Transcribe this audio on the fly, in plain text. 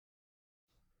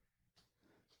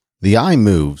The eye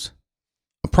moves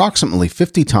approximately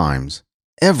 50 times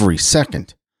every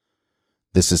second.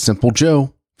 This is Simple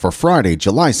Joe for Friday,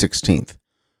 July 16th,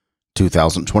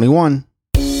 2021.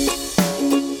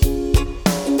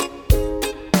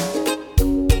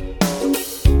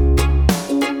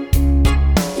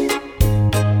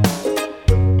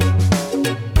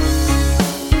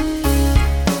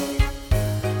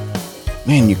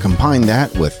 Man, you combine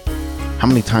that with how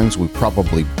many times we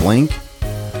probably blink.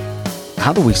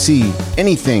 How do we see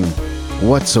anything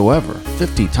whatsoever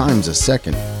 50 times a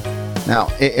second? Now,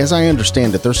 as I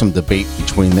understand it, there's some debate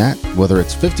between that, whether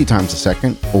it's 50 times a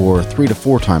second or 3 to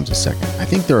 4 times a second. I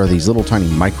think there are these little tiny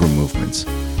micro movements,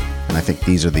 and I think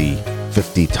these are the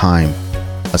 50 time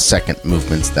a second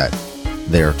movements that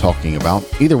they're talking about.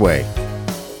 Either way,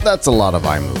 that's a lot of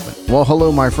eye movement. Well,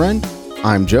 hello, my friend.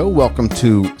 I'm Joe. Welcome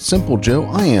to Simple Joe.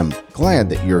 I am glad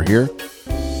that you're here.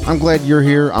 I'm glad you're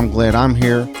here. I'm glad I'm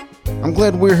here. I'm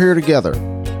glad we're here together.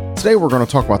 Today we're going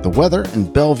to talk about the weather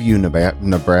in Bellevue,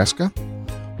 Nebraska.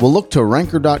 We'll look to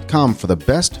Ranker.com for the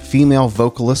best female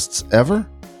vocalists ever,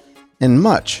 and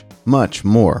much, much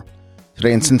more.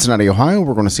 Today in Cincinnati, Ohio,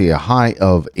 we're going to see a high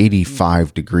of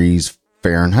 85 degrees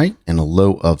Fahrenheit and a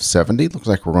low of 70. Looks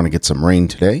like we're going to get some rain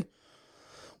today.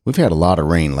 We've had a lot of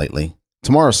rain lately.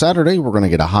 Tomorrow, Saturday, we're going to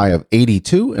get a high of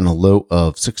 82 and a low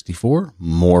of 64.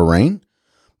 More rain.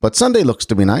 But Sunday looks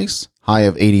to be nice. High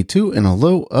of 82 and a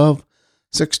low of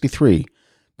 63.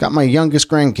 Got my youngest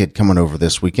grandkid coming over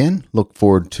this weekend. Look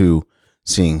forward to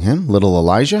seeing him. Little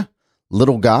Elijah.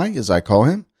 Little guy, as I call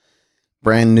him.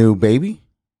 Brand new baby.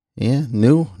 Yeah,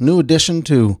 new addition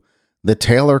to the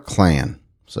Taylor clan.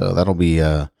 So that'll be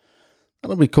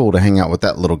cool to hang out with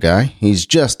that little guy. He's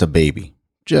just a baby.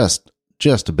 Just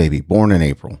a baby, born in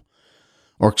April.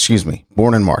 Or excuse me,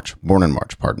 born in March,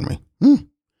 pardon me.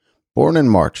 Born in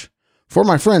March. For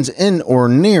my friends in or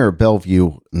near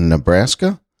Bellevue,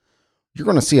 Nebraska, you're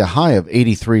going to see a high of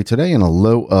 83 today and a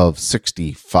low of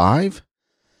 65.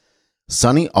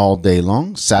 Sunny all day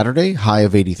long. Saturday, high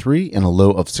of 83 and a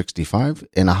low of 65.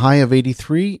 And a high of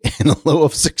 83 and a low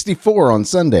of 64 on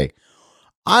Sunday.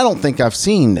 I don't think I've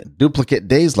seen duplicate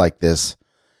days like this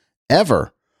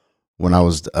ever.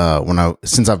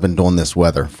 Since I've been doing this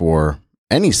weather for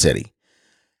any city.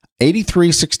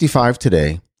 83-65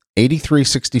 today,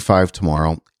 83-65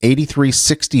 tomorrow,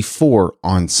 83-64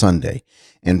 on Sunday,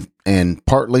 and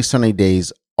partly sunny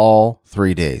days all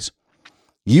 3 days.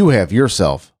 You have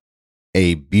yourself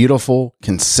a beautiful,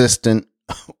 consistent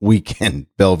weekend,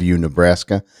 Bellevue,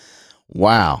 Nebraska.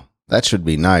 Wow, that should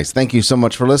be nice. Thank you so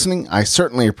much for listening. I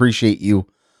certainly appreciate you.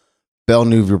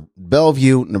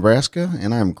 Bellevue, Nebraska,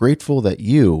 and I'm grateful that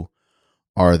you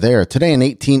are there. Today in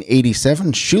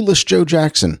 1887, Shoeless Joe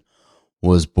Jackson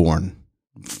was born.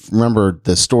 Remember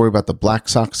the story about the Black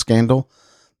Sox scandal?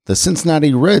 The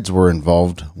Cincinnati Reds were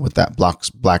involved with that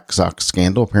Black Sox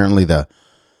scandal. Apparently the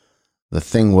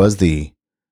thing was the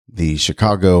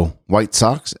Chicago White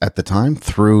Sox at the time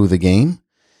threw the game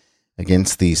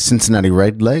against the Cincinnati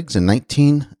Redlegs in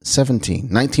 1917.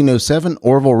 1907,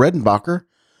 Orville Redenbacher,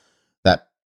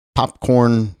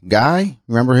 popcorn guy,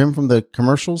 remember him from the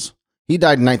commercials? He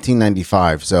died in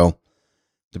 1995, so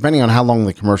depending on how long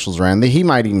the commercials ran, he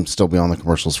might even still be on the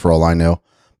commercials for all I know,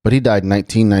 but he died in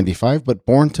 1995, but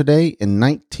born today in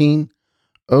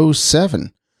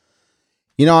 1907.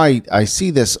 You know, I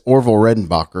see this Orville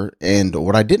Redenbacher, and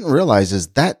what I didn't realize is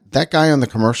that guy on the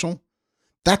commercial,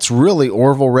 that's really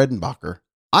Orville Redenbacher.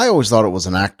 I always thought it was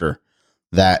an actor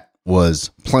that was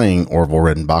playing Orville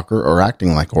Redenbacher or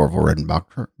acting like Orville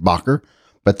Redenbacher,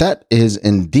 but that is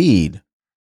indeed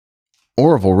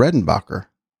Orville Redenbacher.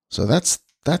 So that's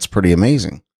pretty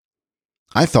amazing.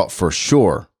 I thought for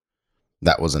sure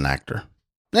that was an actor.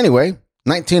 Anyway,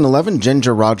 1911,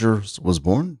 Ginger Rogers was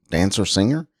born, dancer,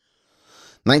 singer.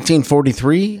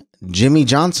 1943, Jimmy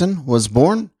Johnson was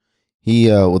born.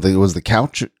 He was the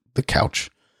couch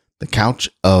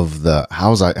of the,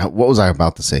 what was I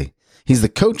about to say? He's the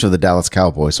coach of the Dallas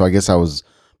Cowboys, so I guess I was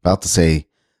about to say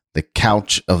the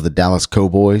couch of the Dallas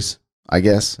Cowboys, I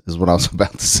guess, is what I was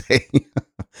about to say.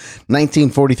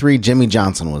 1943, Jimmy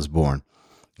Johnson was born.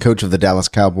 Coach of the Dallas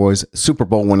Cowboys, Super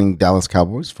Bowl winning Dallas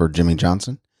Cowboys for Jimmy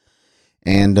Johnson.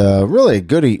 And really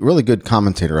good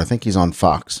commentator. I think he's on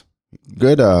Fox.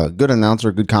 Good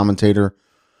announcer, good commentator,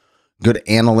 good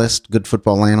analyst, good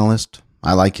football analyst.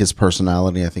 I like his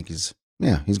personality. I think he's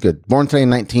good. Born today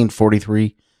in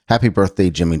 1943. Happy birthday,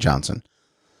 Jimmy Johnson.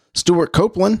 Stuart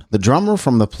Copeland, the drummer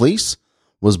from The Police,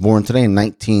 was born today in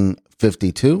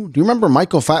 1952. Do you remember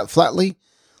Michael Flatley,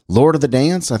 Lord of the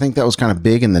Dance? I think that was kind of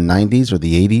big in the 90s or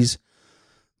the 80s.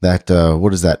 That,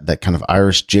 what is that? That kind of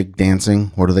Irish jig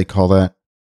dancing. What do they call that?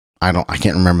 I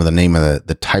can't remember the name of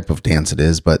the type of dance it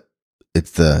is, but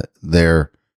it's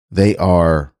they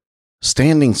are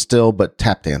standing still but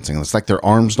tap dancing. It's like their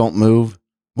arms don't move.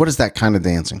 What is that kind of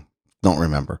dancing? Don't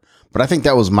remember. But I think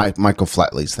that was Michael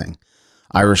Flatley's thing.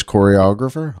 Irish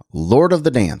choreographer, Lord of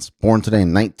the Dance, born today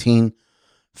in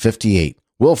 1958.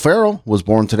 Will Ferrell was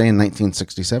born today in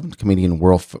 1967. Comedian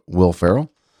Will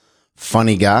Ferrell.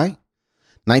 Funny guy.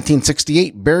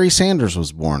 1968, Barry Sanders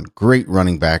was born. Great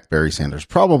running back, Barry Sanders.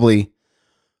 Probably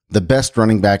the best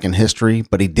running back in history,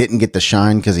 but he didn't get the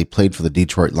shine because he played for the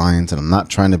Detroit Lions. And I'm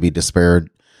not trying to be disparaging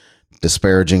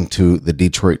to the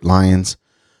Detroit Lions,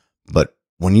 but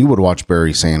when you would watch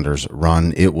Barry Sanders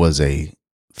run, it was a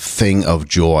thing of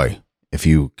joy if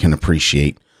you can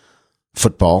appreciate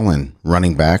football and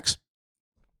running backs.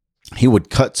 He would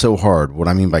cut so hard. What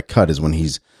I mean by cut is when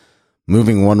he's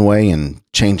moving one way and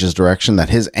changes direction, that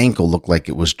his ankle looked like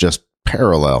it was just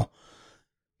parallel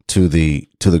to the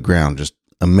ground. Just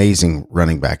amazing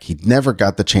running back. He never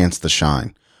got the chance to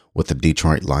shine with the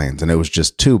Detroit Lions, and it was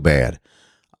just too bad.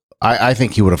 I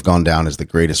think he would have gone down as the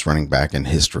greatest running back in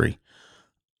history.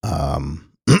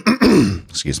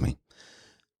 Excuse me.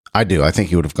 I do. I think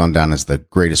he would have gone down as the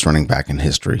greatest running back in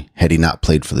history had he not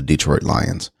played for the Detroit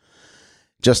Lions.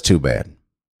 Just too bad.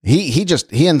 He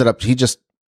just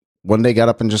one day got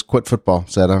up and just quit football.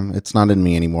 Said, it's not in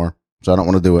me anymore, so I don't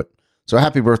want to do it. So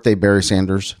happy birthday, Barry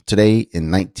Sanders, today in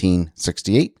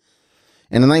 1968.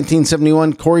 And in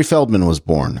 1971, Corey Feldman was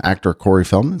born. Actor Corey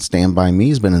Feldman, Stand By Me.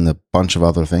 He's been in a bunch of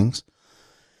other things.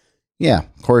 Yeah,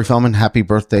 Corey Feldman, happy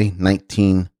birthday,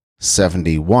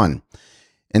 1971.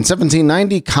 In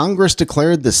 1790, Congress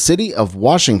declared the city of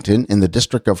Washington in the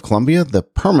District of Columbia the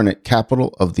permanent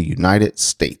capital of the United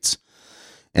States.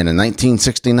 And in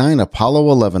 1969, Apollo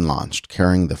 11 launched,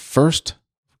 carrying the first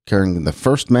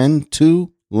men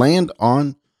to land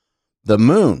on the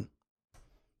moon.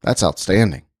 That's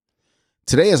outstanding.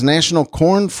 Today is National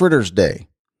Corn Fritters Day.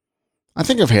 I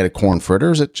think I've had a corn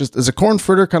fritter. Is a corn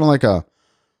fritter kind of like a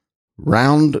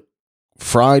round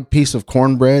fried piece of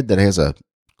cornbread that has a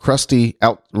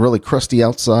really crusty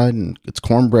outside and it's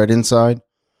cornbread inside?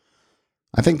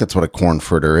 I think that's what a corn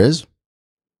fritter is.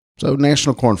 So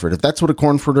National Corn Fritter. If that's what a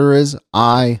corn fritter is,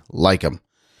 I like them.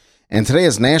 And today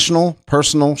is National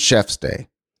Personal Chef's Day.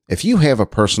 If you have a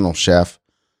personal chef,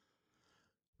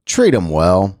 treat them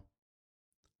well.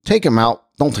 Take them out.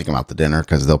 Don't take them out to dinner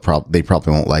because they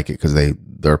probably won't like it because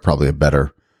they're probably a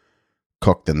better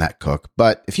cook than that cook.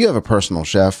 But if you have a personal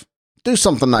chef, do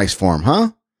something nice for them,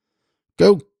 huh?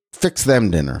 Go fix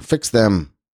them dinner. Fix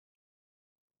them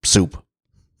soup.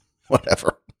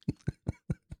 Whatever.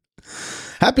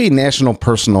 Happy National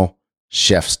Personal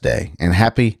Chef's Day and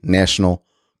happy National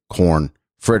Corn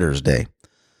Fritters Day.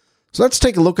 So let's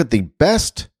take a look at the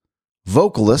best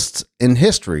vocalists in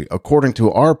history according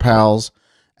to our pals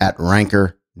at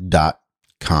Ranker.com.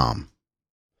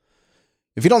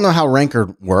 If you don't know how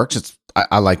Ranker works,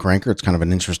 I like Ranker. It's kind of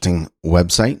an interesting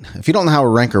website. If you don't know how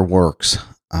Ranker works,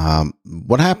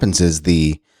 what happens is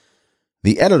the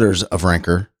editors of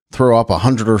Ranker throw up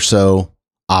 100 or so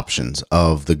options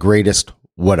of the greatest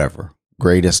whatever,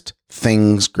 greatest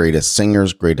things, greatest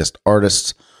singers, greatest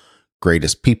artists,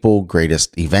 greatest people,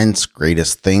 greatest events,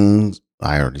 greatest things.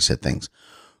 I already said things.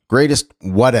 Greatest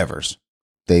whatevers.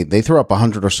 They throw up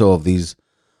 100 or so of these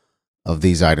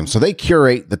items. So they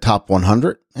curate the top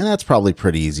 100, and that's probably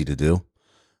pretty easy to do.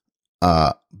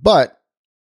 And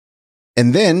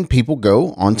then people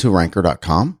go onto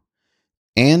Ranker.com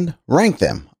and rank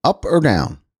them up or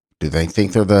down. Do they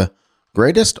think they're the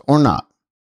greatest or not?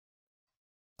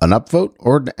 An upvote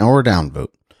or a downvote.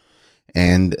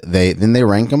 And they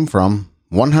rank them from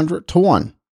 100 to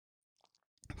 1.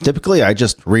 Typically, I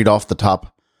just read off the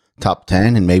top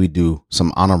 10 and maybe do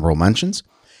some honorable mentions.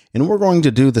 And we're going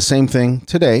to do the same thing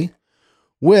today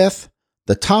with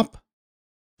the top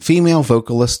female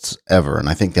vocalists ever. And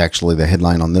I think actually the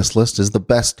headline on this list is the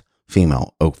best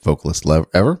female vocalist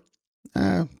ever.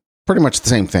 Pretty much the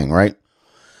same thing, right?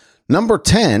 Number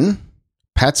 10,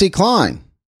 Patsy Cline.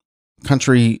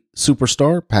 Country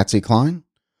superstar, Patsy Cline.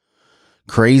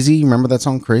 Crazy. Remember that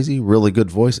song, Crazy? Really good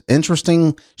voice.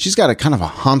 Interesting. She's got a kind of a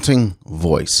haunting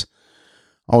voice.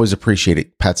 Always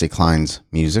appreciated Patsy Cline's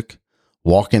music.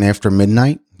 Walking After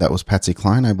Midnight. That was Patsy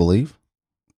Cline, I believe.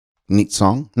 Neat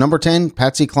song. Number 10,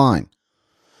 Patsy Cline.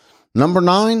 Number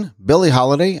 9, Billie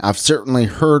Holiday. I've certainly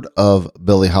heard of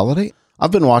Billie Holiday.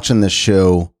 I've been watching this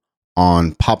show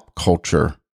on pop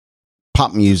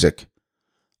music,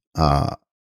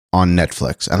 on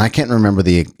Netflix, and I can't remember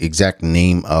the exact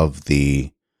name of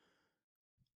the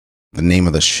name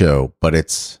of the show, but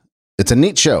it's a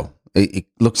neat show. It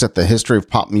looks at the history of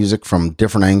pop music from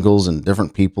different angles and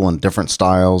different people and different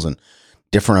styles and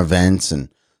different events and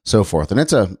so forth. And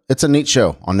it's a neat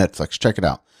show on Netflix. Check it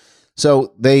out.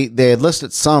 So they had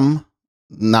listed some,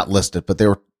 not listed, but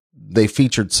they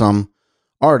featured some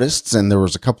artists, and there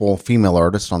was a couple female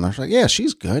artists on there. Like, yeah,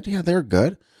 she's good. Yeah, they're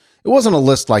good. It wasn't a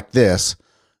list like this.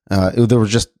 There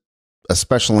was just a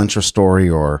special interest story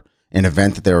or an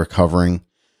event that they were covering.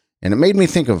 And it made me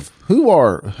think of who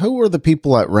are the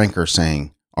people at Ranker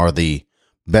saying are the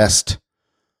best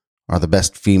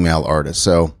female artists.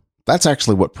 So that's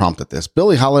actually what prompted this.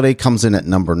 Billie Holiday comes in at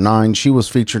number 9. She was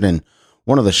featured in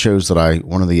one of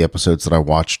the episodes that I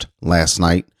watched last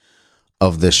night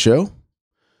of this show.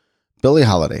 Billie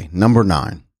Holiday, number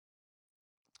 9.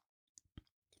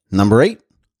 Number 8,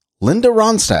 Linda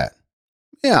Ronstadt.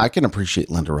 Yeah, I can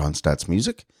appreciate Linda Ronstadt's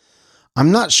music.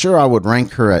 I'm not sure I would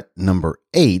rank her at number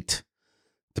 8,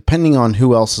 depending on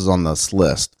who else is on this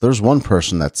list. There's one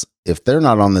person that's, if they're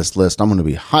not on this list, I'm going to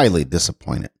be highly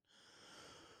disappointed.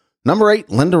 Number 8,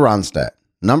 Linda Ronstadt.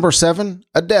 Number 7,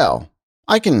 Adele.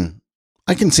 I can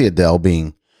see Adele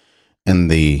being in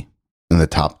the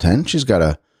top 10. She's got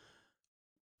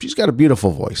a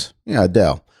beautiful voice. Yeah,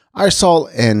 Adele. I saw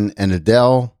an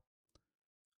Adele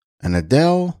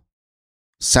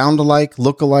sound-alike,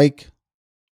 look-alike,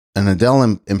 an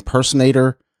Adele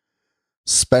impersonator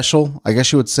special, I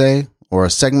guess you would say, or a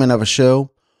segment of a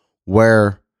show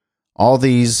where all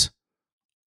these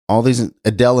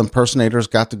Adele impersonators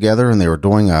got together and they were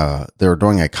doing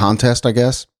a contest, I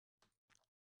guess.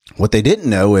 What they didn't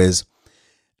know is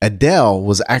Adele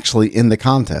was actually in the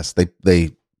contest.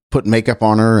 They put makeup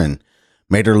on her and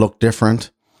made her look different.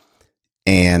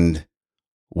 And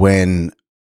when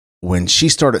she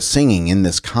started singing in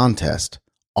this contest,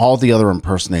 all the other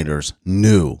impersonators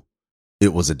knew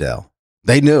it was Adele.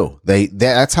 They knew.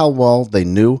 That's how well they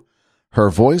knew her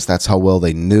voice. That's how well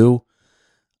they knew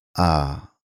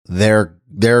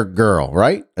their girl,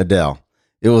 right? Adele.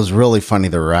 It was really funny.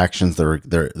 The reactions,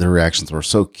 their reactions were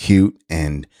so cute,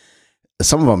 and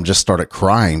some of them just started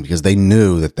crying because they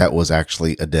knew that was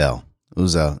actually Adele. It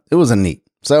was a neat.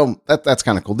 So that's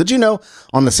kind of cool. Did you know,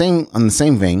 on the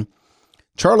same vein,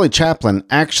 Charlie Chaplin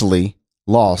actually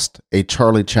lost a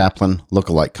Charlie Chaplin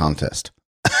lookalike contest.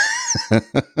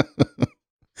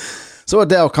 So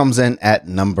Adele comes in at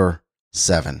number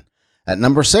 7. At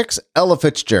number 6, Ella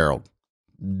Fitzgerald.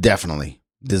 Definitely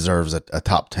deserves a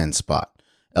top 10 spot.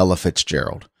 Ella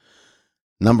Fitzgerald.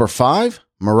 Number 5,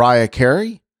 Mariah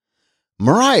Carey.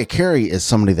 Mariah Carey is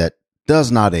somebody that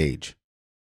does not age.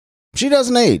 She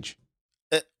doesn't age.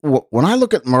 When I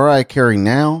look at Mariah Carey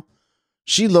now,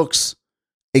 she looks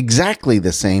exactly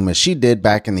the same as she did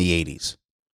back in the 80s,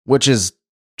 which is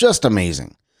just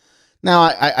amazing. Now,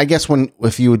 I guess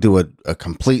if you would do a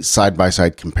complete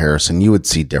side-by-side comparison, you would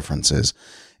see differences.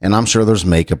 And I'm sure there's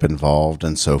makeup involved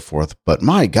and so forth. But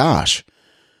my gosh,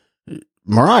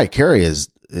 Mariah Carey is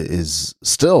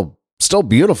still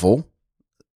beautiful.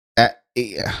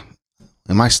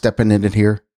 Am I stepping in it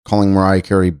here, calling Mariah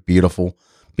Carey beautiful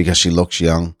because she looks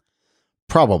young?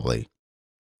 Probably.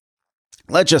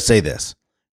 Let's just say this.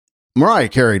 Mariah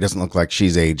Carey doesn't look like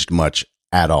she's aged much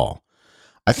at all.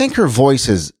 I think her voice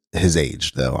has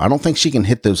aged, though. I don't think she can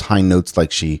hit those high notes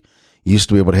like she used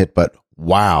to be able to hit, but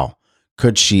wow,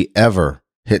 could she ever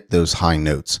hit those high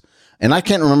notes? And I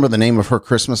can't remember the name of her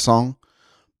Christmas song,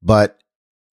 but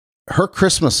her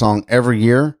Christmas song every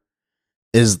year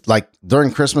is like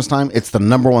during Christmas time, it's the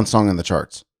number 1 song in the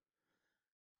charts.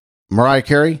 Mariah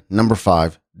Carey, number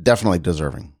 5, definitely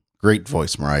deserving. Great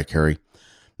voice, Mariah Carey.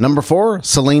 Number 4,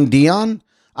 Celine Dion.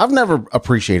 I've never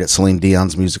appreciated Celine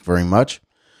Dion's music very much.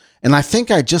 And I think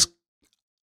there's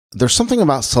something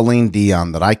about Celine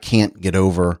Dion that I can't get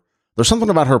over. There's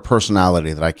something about her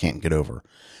personality that I can't get over.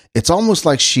 It's almost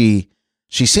like she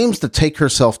seems to take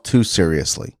herself too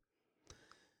seriously.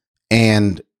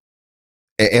 And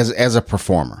as a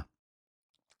performer.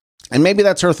 And maybe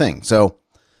that's her thing. So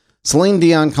Celine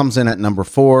Dion comes in at number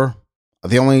 4.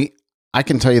 I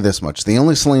can tell you this much. The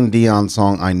only Celine Dion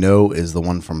song I know is the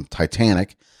one from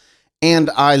Titanic. And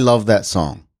I love that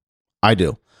song. I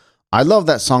do. I love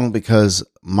that song because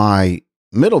my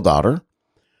middle daughter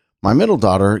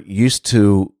used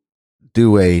to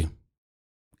do a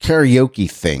karaoke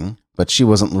thing, but she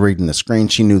wasn't reading the screen.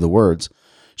 She knew the words.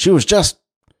 She was just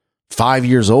 5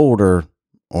 years old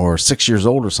or 6 years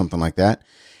old or something like that.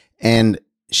 And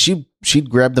she'd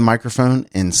grab the microphone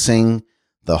and sing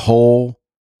the whole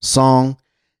song,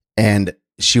 and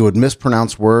she would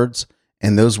mispronounce words,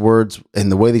 and those words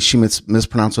and the way that she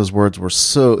mispronounced those words was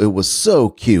so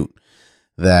cute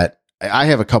that I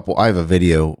have a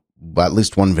video, at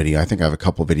least one video. I think I have a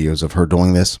couple videos of her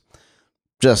doing this,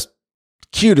 just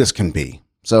cute as can be.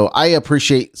 So I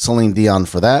appreciate Celine Dion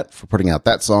for that, for putting out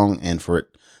that song and for it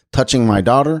touching my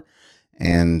daughter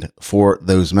and for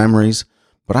those memories.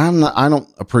 But I don't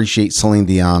appreciate Celine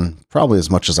Dion probably as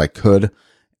much as I could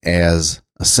as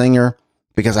a singer,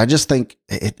 because I just think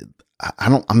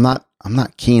I'm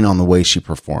not keen on the way she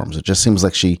performs. It just seems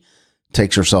like she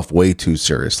takes herself way too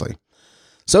seriously.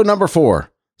 So number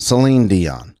 4, Celine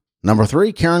Dion. Number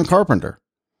 3, Karen Carpenter.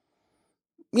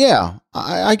 Yeah,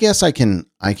 I guess I can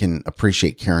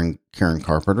appreciate Karen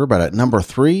Carpenter, but at number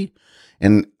 3,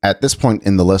 and at this point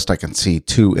in the list, I can see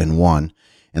 2 and 1,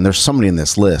 and there's somebody in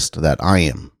this list that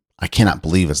I cannot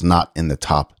believe is not in the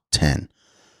top 10.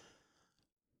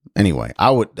 Anyway,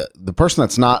 the person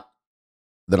that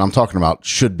I'm talking about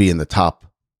should be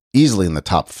easily in the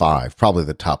top 5, probably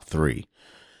the top 3.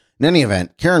 In any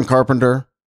event, Karen Carpenter,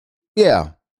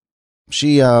 yeah,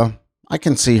 she, I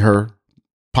can see her.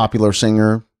 Popular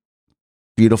singer,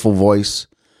 beautiful voice.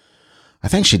 I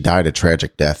think she died a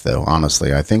tragic death, though,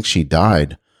 honestly. I think she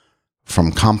died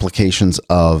from complications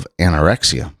of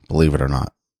anorexia, believe it or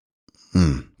not.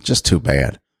 Just too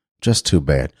bad. Just too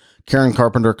bad. Karen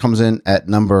Carpenter comes in at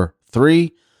number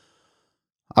 3.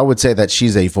 I would say that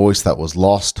she's a voice that was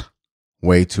lost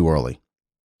way too early.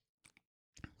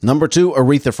 Number 2,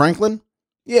 Aretha Franklin.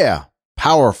 Yeah,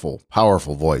 powerful,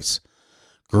 powerful voice.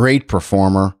 Great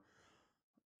performer.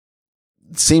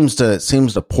 Seems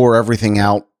to pour everything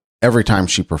out every time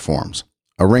she performs.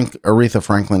 Aretha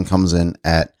Franklin comes in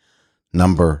at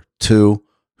number 2.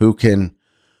 Who can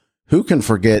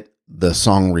forget the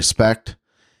song Respect?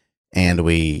 And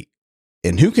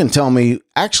who can tell me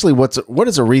actually what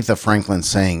is Aretha Franklin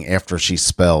saying after she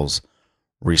spells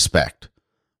respect?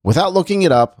 Without looking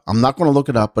it up, I'm not going to look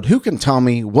it up, but who can tell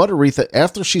me what Aretha,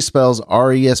 after she spells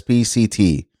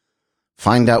RESPCT,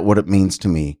 find out what it means to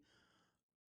me?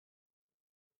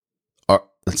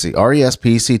 Let's see,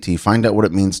 RESPCT, find out what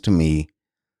it means to me.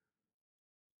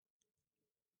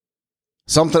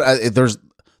 Something, there's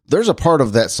a part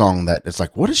of that song that it's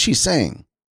like, what is she saying?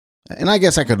 And I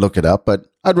guess I could look it up, but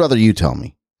I'd rather you tell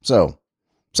me. So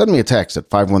send me a text at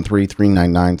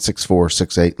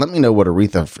 513-399-6468. Let me know what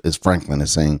Aretha Franklin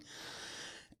is saying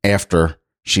after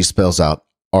she spells out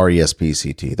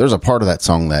RESPCT. There's a part of that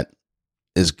song that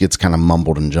gets kind of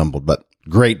mumbled and jumbled, but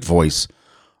great voice.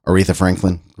 Aretha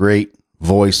Franklin, great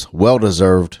voice,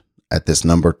 well-deserved at this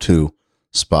number 2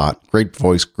 spot. Great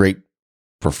voice, great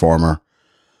performer.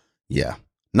 Yeah.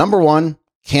 Number 1,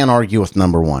 can't argue with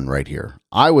number 1 right here.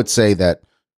 I would say that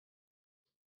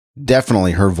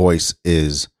definitely her voice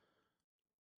is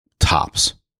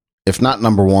tops. If not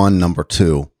number 1, number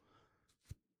 2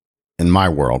 in my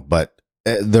world. But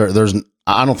I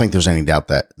don't think there's any doubt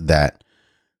that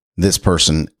this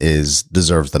person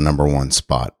deserves the number 1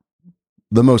 spot.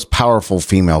 The most powerful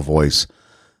female voice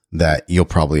that you'll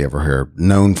probably ever hear,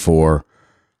 known for,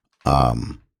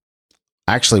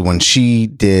 actually when she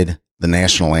did the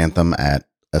national anthem at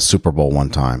a Super Bowl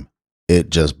one time, it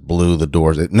just blew the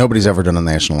doors. Nobody's ever done a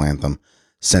national anthem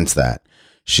since that.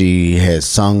 She has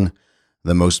sung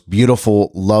the most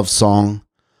beautiful love song,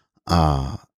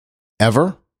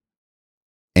 ever.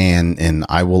 And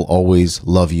I Will Always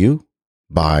Love You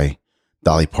by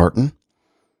Dolly Parton.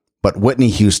 But Whitney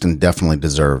Houston definitely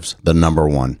deserves the number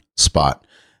 1 spot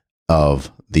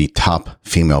of the top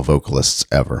female vocalists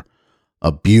ever.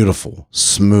 A beautiful,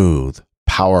 smooth,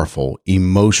 powerful,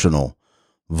 emotional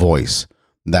voice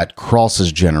that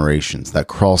crosses generations, that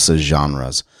crosses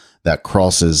genres, that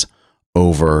crosses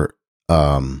over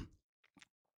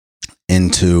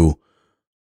into.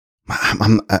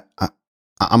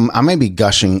 I may be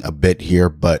gushing a bit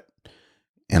here,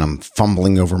 and I'm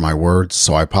fumbling over my words,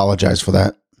 so I apologize for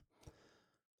that.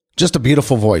 Just a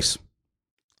beautiful voice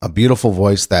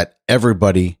that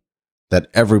everybody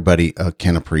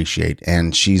can appreciate.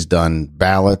 And she's done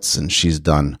ballads, and she's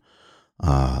done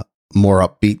more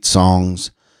upbeat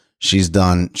songs. She's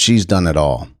done it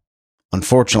all.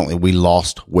 Unfortunately, we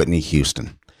lost Whitney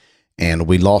Houston, and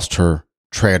we lost her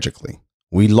tragically.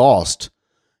 We lost,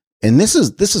 and this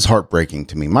is heartbreaking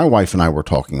to me. My wife and I were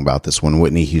talking about this when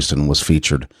Whitney Houston was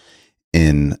featured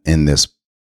in this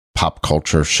pop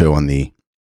culture show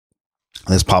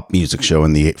this pop music show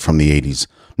from the 80s.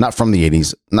 Not from the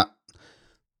 80s. Let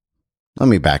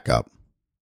me back up.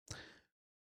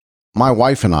 My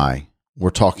wife and I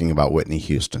were talking about Whitney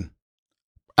Houston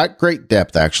at great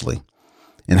depth, actually,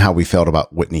 and how we felt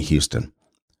about Whitney Houston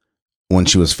when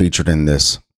she was featured in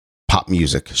this pop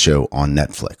music show on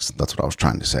Netflix. That's what I was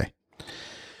trying to say.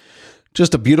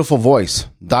 Just a beautiful voice,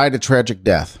 died a tragic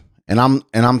death. And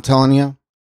I'm telling you,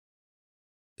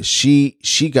 she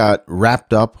got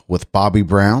wrapped up with Bobby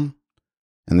Brown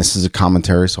and this is a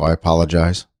commentary, so I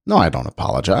apologize. No, I don't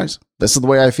apologize. This is the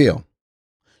way I feel.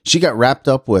 She got wrapped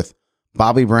up with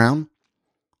Bobby Brown,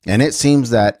 and it seems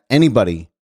that anybody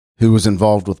who was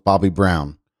involved with Bobby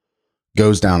Brown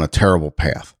goes down a terrible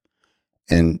path.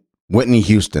 And Whitney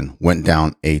Houston went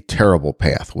down a terrible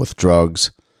path with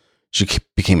drugs. She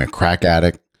became a crack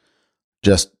addict.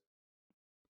 Just,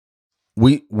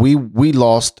 we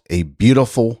lost a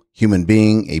beautiful human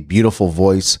being, a beautiful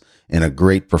voice, and a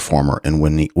great performer in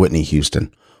Whitney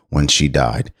Houston when she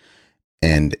died.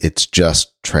 And it's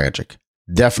just tragic.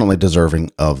 Definitely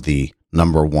deserving of the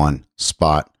number one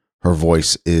spot. Her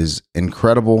voice is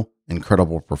incredible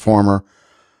performer.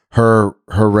 Her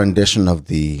rendition of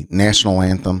the national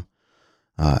anthem,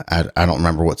 I don't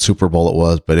remember what Super Bowl it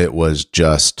was, but it was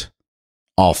just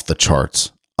off the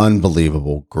charts.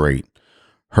 Unbelievable, great.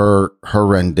 Her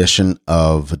rendition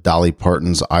of Dolly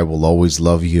Parton's I Will Always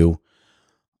Love You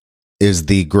is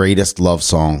the greatest love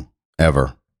song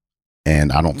ever.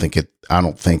 And I don't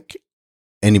think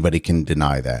anybody can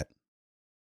deny that.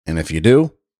 And if you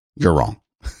do, you're wrong.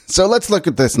 So let's look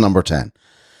at this number 10.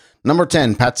 Number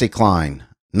 10, Patsy Cline.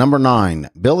 Number 9,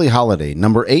 Billie Holiday.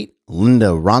 Number 8, Linda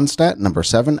Ronstadt. Number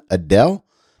 7, Adele.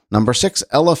 Number 6,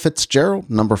 Ella Fitzgerald.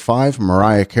 Number 5,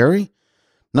 Mariah Carey.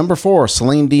 Number 4,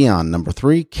 Celine Dion. Number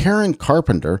 3, Karen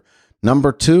Carpenter.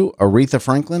 Number 2, Aretha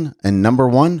Franklin. And number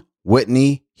 1,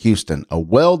 Whitney Houston. A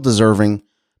well-deserving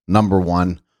number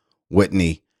 1,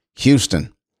 Whitney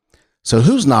Houston. So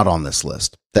who's not on this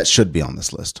list that should be on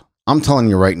this list? I'm telling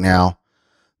you right now,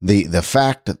 the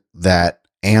fact that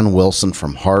Ann Wilson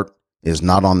from Heart is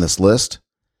not on this list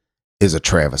is a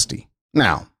travesty.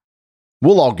 Now,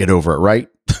 we'll all get over it, right?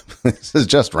 This is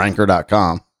just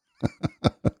ranker.com.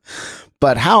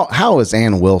 But how is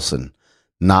Ann Wilson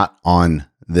not on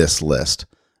this list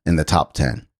in the top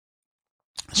 10?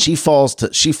 She falls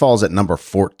at number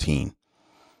 14.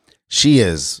 She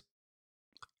is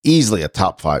easily a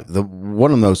top 5.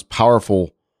 One of the most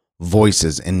powerful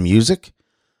voices in music,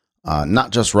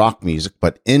 not just rock music,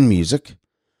 but in music.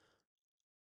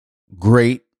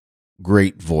 Great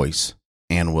voice,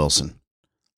 Ann Wilson.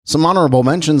 Some honorable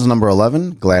mentions: number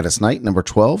 11, Gladys Knight. Number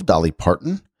 12, Dolly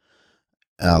Parton.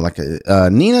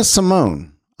 Nina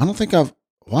Simone. I don't think I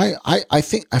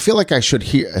feel like I should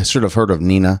have heard of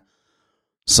Nina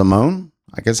Simone.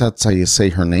 I guess that's how you say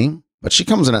her name. But she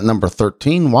comes in at number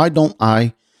 13. Why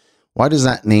does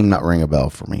that name not ring a bell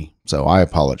for me? So I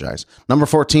apologize. Number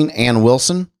 14, Ann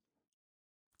Wilson.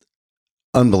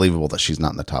 Unbelievable that she's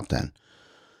not in the top 10.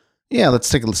 Yeah, let's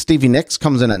take a look. Stevie Nicks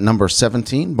comes in at number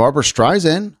 17. Barbra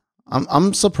Streisand.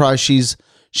 I'm surprised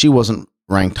she wasn't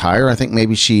ranked higher. I think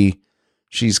maybe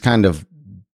she's kind of,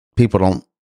 people don't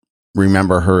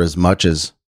remember her as much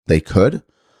as they could.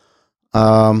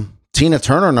 Tina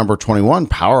Turner, number 21,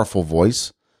 powerful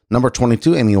voice. Number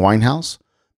 22, Amy Winehouse.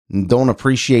 Don't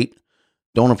appreciate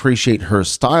her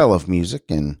style of music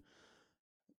and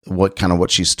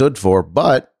what she stood for,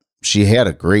 but she had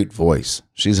a great voice.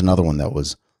 She's another one that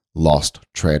was lost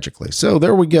tragically. So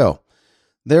there we go.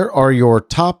 There are your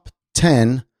top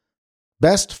 10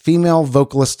 best female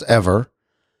vocalists ever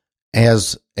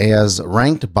as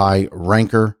ranked by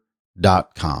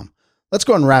ranker.com. Let's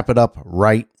go and wrap it up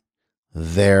right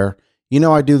there. You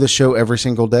know, I do the show every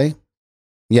single day.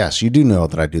 Yes, you do know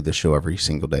that I do this show every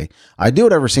single day. I do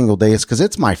it every single day. It's because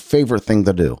it's my favorite thing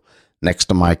to do. Next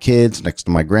to my kids, next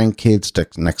to my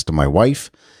grandkids, next to my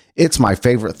wife. It's my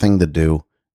favorite thing to do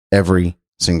every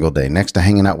single day. Next to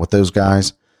hanging out with those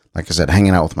guys. Like I said,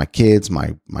 hanging out with my kids,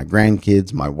 my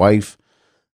grandkids, my wife.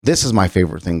 This is my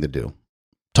favorite thing to do.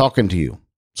 Talking to you.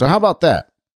 So how about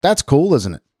that? That's cool,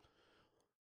 isn't it?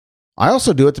 I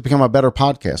also do it to become a better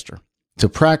podcaster. To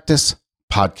practice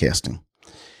podcasting.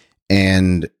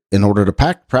 And in order to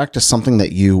practice something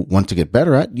that you want to get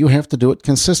better at, you have to do it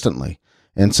consistently.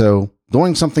 And so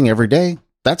doing something every day,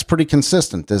 that's pretty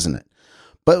consistent, isn't it?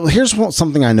 But here's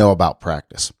something I know about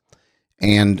practice.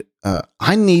 And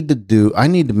I need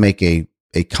to make a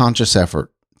conscious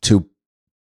effort to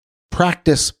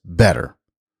practice better.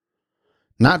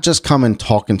 Not just come and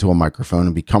talk into a microphone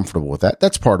and be comfortable with that.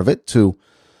 That's part of it too.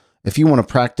 If you want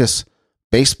to practice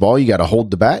baseball, you got to hold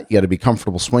the bat. You got to be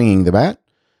comfortable swinging the bat.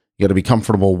 You got to be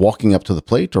comfortable walking up to the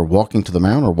plate or walking to the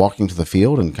mound or walking to the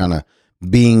field and kind of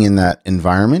being in that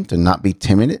environment and not be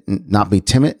timid, not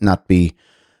be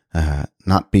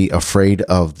afraid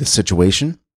of the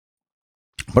situation.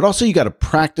 But also you got to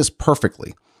practice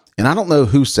perfectly. And I don't know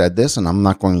who said this, and I'm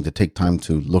not going to take time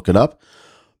to look it up,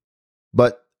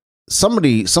 but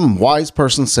some wise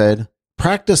person said,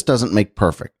 practice doesn't make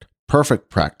perfect. Perfect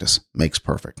practice makes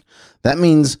perfect. That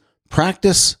means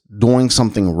practice doing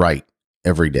something right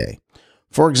every day.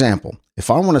 For example, If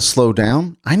I want to slow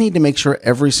down, I need to make sure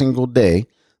every single day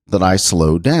that I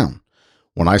slow down.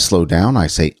 When I slow down, I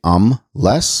say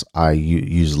less. I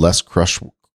use less crutch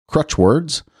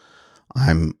words.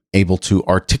 I'm able to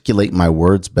articulate my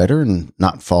words better and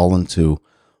not fall into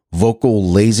vocal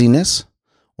laziness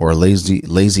or a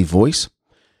lazy voice,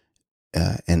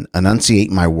 and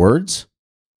enunciate my words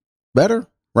better,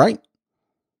 right?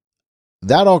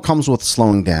 That all comes with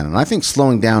slowing down. And I think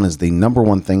slowing down is the number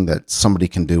one thing that somebody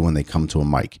can do when they come to a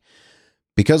mic.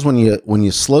 Because when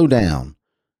you slow down,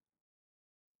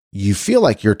 you feel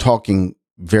like you're talking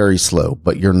very slow,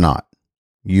 but you're not.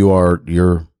 You're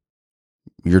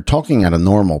talking at a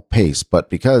normal pace,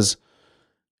 but because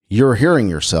you're hearing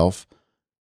yourself,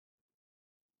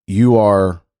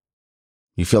 you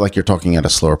feel like you're talking at a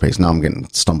slower pace. Now I'm getting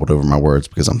stumbled over my words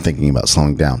because I'm thinking about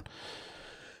slowing down.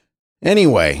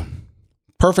 Anyway,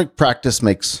 perfect practice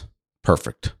makes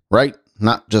perfect, right?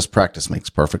 Not just practice makes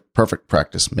perfect. Perfect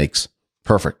practice makes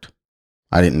perfect.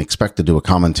 I didn't expect to do a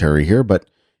commentary here, but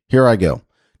here I go.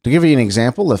 To give you an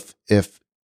example, if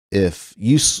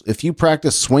you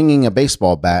practice swinging a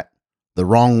baseball bat the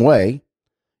wrong way,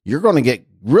 you're going to get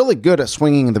really good at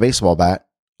swinging the baseball bat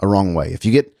a wrong way. If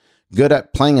you get good at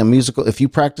if you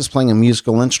practice playing a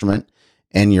musical instrument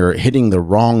and you're hitting the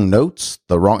wrong notes,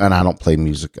 and I don't play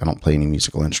music. I don't play any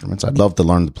musical instruments. I'd love to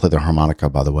learn to play the harmonica,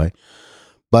 by the way.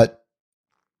 But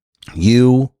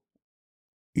you're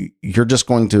just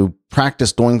going to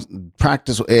practice and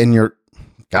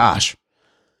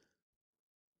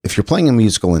if you're playing a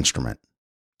musical instrument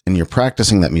and you're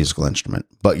practicing that musical instrument,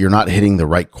 but you're not hitting the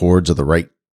right chords or the right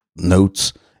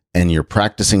notes, and you're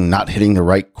practicing not hitting the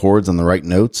right chords and the right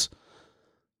notes,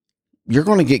 you're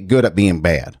going to get good at being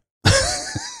bad.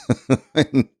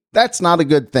 That's not a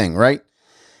good thing, right?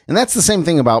 And that's the same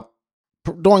thing about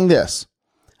doing this.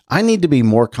 I need to be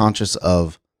more conscious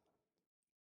of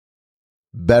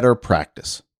better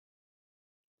practice.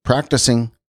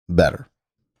 Practicing better.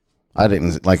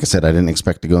 Like I said, I didn't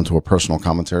expect to go into a personal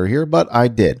commentary here, but I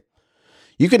did.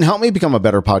 You can help me become a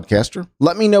better podcaster.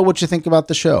 Let me know what you think about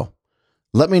the show.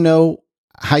 Let me know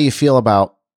how you feel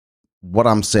about what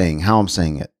I'm saying, how I'm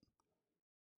saying it,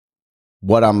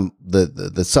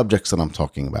 the subjects that I'm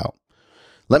talking about.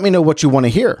 Let me know what you want to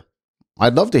hear.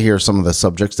 I'd love to hear some of the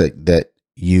subjects that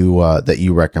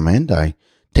you recommend. I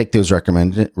take those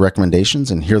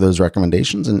recommendations and hear those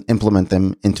recommendations and implement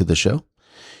them into the show.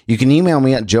 You can email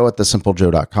me at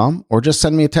joe@thesimplejoe.com or just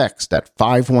send me a text at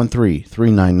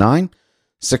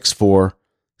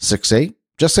 513-399-6468.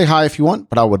 Just say hi if you want,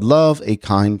 but I would love a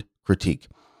kind critique.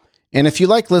 And if you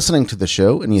like listening to the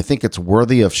show and you think it's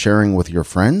worthy of sharing with your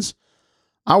friends,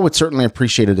 I would certainly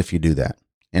appreciate it if you do that.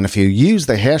 And if you use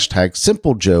the hashtag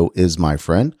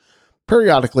 #SimpleJoeIsMyFriend,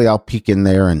 periodically I'll peek in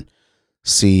there and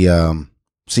see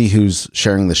who's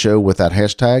sharing the show with that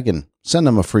hashtag and send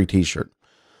them a free t-shirt.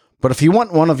 But if you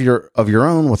want one of your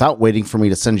own without waiting for me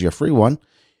to send you a free one,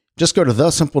 just go to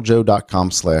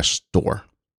thesimplejoe.com/store.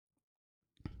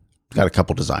 Got a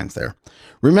couple designs there.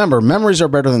 Remember, memories are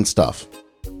better than stuff.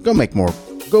 Go make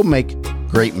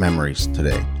great memories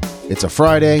today. It's a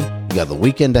Friday. You got the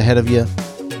weekend ahead of you.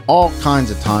 All kinds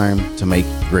of time to make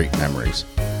great memories,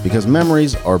 because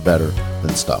memories are better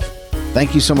than stuff.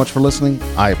 Thank you so much for listening.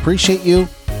 I appreciate you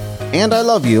and I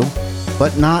love you,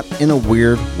 but not in a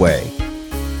weird way.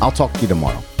 I'll talk to you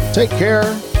tomorrow. Take care.